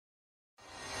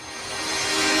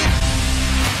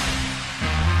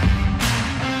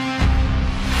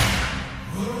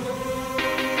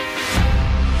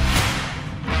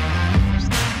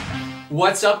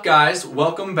What's up, guys?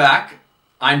 Welcome back.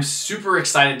 I'm super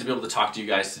excited to be able to talk to you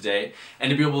guys today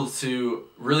and to be able to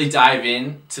really dive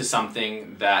into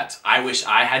something that I wish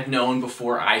I had known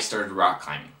before I started rock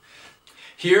climbing.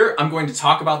 Here, I'm going to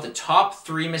talk about the top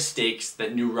 3 mistakes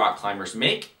that new rock climbers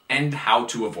make and how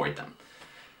to avoid them.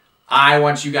 I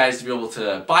want you guys to be able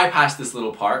to bypass this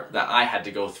little part that I had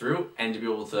to go through and to be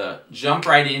able to jump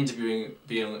right into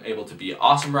being able to be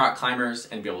awesome rock climbers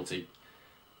and be able to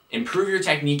improve your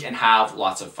technique and have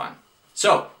lots of fun.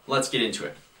 So let's get into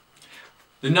it.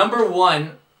 The number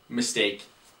 1 mistake,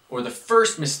 or the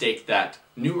first mistake that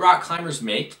new rock climbers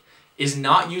make, is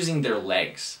not using their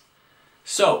legs.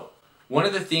 So one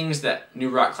of the things that new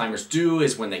rock climbers do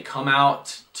is when they come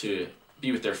out to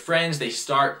be with their friends, they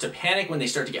start to panic when they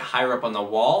start to get higher up on the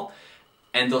wall,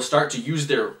 and they'll start to use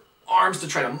their arms to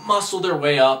try to muscle their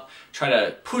way up, try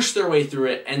to push their way through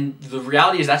it, and the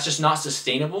reality is that's just not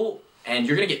sustainable, and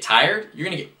you're gonna get tired, you're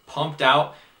gonna get pumped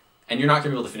out, and you're not gonna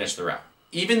be able to finish the route.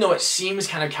 Even though it seems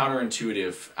kind of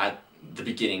counterintuitive at the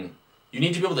beginning, you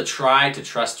need to be able to try to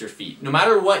trust your feet. No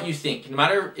matter what you think, no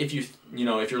matter if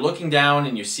if you're looking down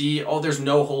and you see, oh, there's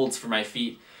no holds for my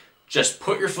feet, just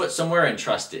put your foot somewhere and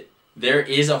trust it. There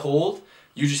is a hold,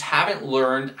 you just haven't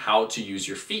learned how to use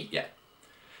your feet yet.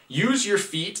 Use your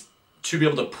feet to be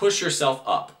able to push yourself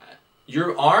up.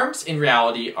 Your arms, in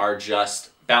reality, are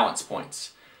just balance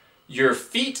points. Your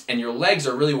feet and your legs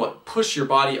are really what push your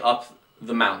body up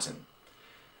the mountain.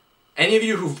 Any of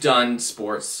you who've done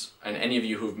sports, and any of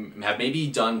you who have maybe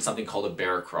done something called a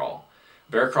bear crawl.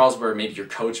 Bear crawl is where maybe your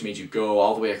coach made you go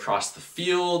all the way across the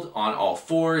field on all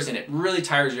fours, and it really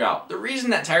tires you out. The reason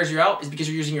that tires you out is because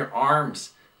you're using your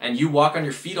arms, and you walk on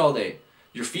your feet all day.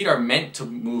 Your feet are meant to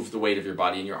move the weight of your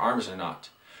body, and your arms are not.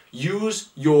 Use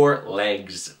your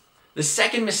legs. The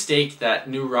second mistake that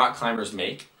new rock climbers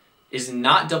make is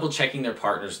not double checking their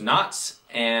partner's knots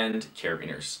and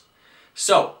carabiners.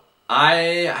 So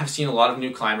I have seen a lot of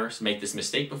new climbers make this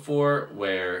mistake before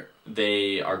where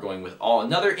they are going with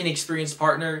another inexperienced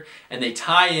partner and they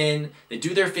tie in, they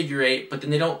do their figure 8, but then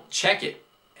they don't check it.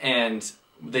 And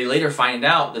they later find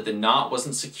out that the knot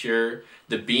wasn't secure,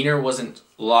 the beaner wasn't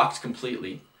locked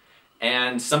completely,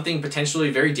 and something potentially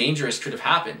very dangerous could have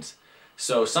happened.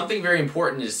 So something very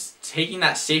important is taking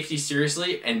that safety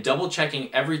seriously and double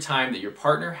checking every time that your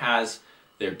partner has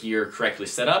their gear correctly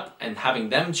set up and having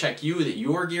them check you that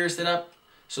your gear is set up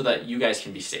so that you guys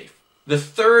can be safe. The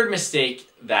third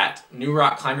mistake that new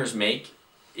rock climbers make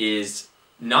is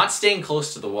not staying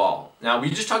close to the wall. Now, we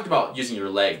just talked about using your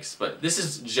legs, but this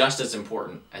is just as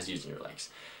important as using your legs.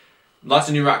 Lots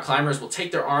of new rock climbers will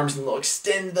take their arms and they'll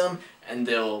extend them and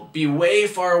they'll be way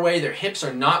far away. Their hips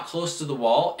are not close to the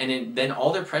wall, and then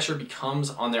all their pressure becomes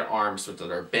on their arms, so that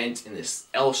they're bent in this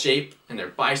L shape, and their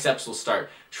biceps will start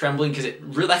trembling because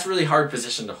that's a really hard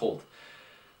position to hold.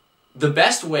 The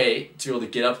best way to be able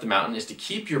to get up the mountain is to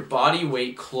keep your body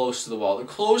weight close to the wall. The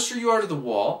closer you are to the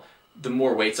wall, the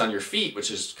more weight's on your feet,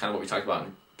 which is kind of what we talked about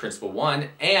in Principle 1,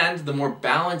 and the more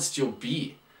balanced you'll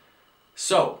be.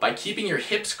 So, by keeping your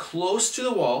hips close to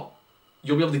the wall,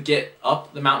 you'll be able to get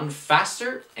up the mountain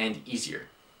faster and easier.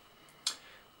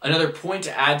 Another point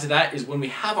to add to that is when we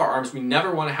have our arms, we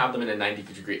never want to have them at a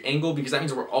 90-degree angle because that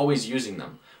means we're always using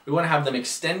them. We want to have them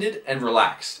extended and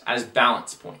relaxed as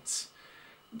balance points.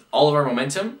 All of our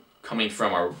momentum coming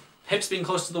from our hips being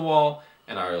close to the wall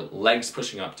and our legs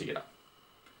pushing up to get up.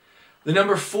 The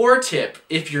number 4 tip,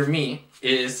 if you're me,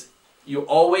 is you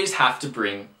always have to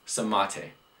bring some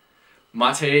mate.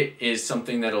 Mate is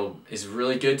something that is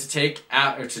really good to take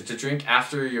or to drink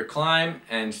after your climb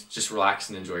and just relax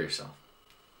and enjoy yourself.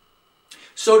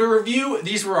 So to review,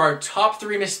 these were our top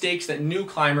 3 mistakes that new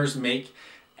climbers make,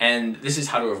 and this is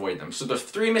how to avoid them. So the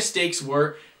 3 mistakes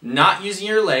were not using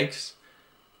your legs,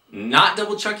 not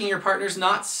double checking your partner's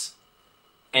knots,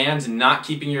 and not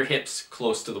keeping your hips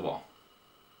close to the wall.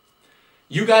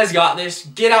 You guys got this.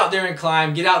 Get out there and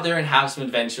climb. Get out there and have some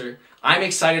adventure. I'm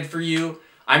excited for you.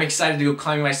 I'm excited to go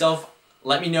climbing myself.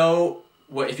 Let me know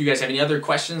if you guys have any other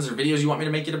questions or videos you want me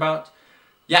to make it about.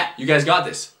 Yeah, you guys got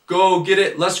this. Go get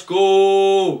it. Let's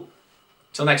go.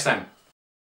 Till next time.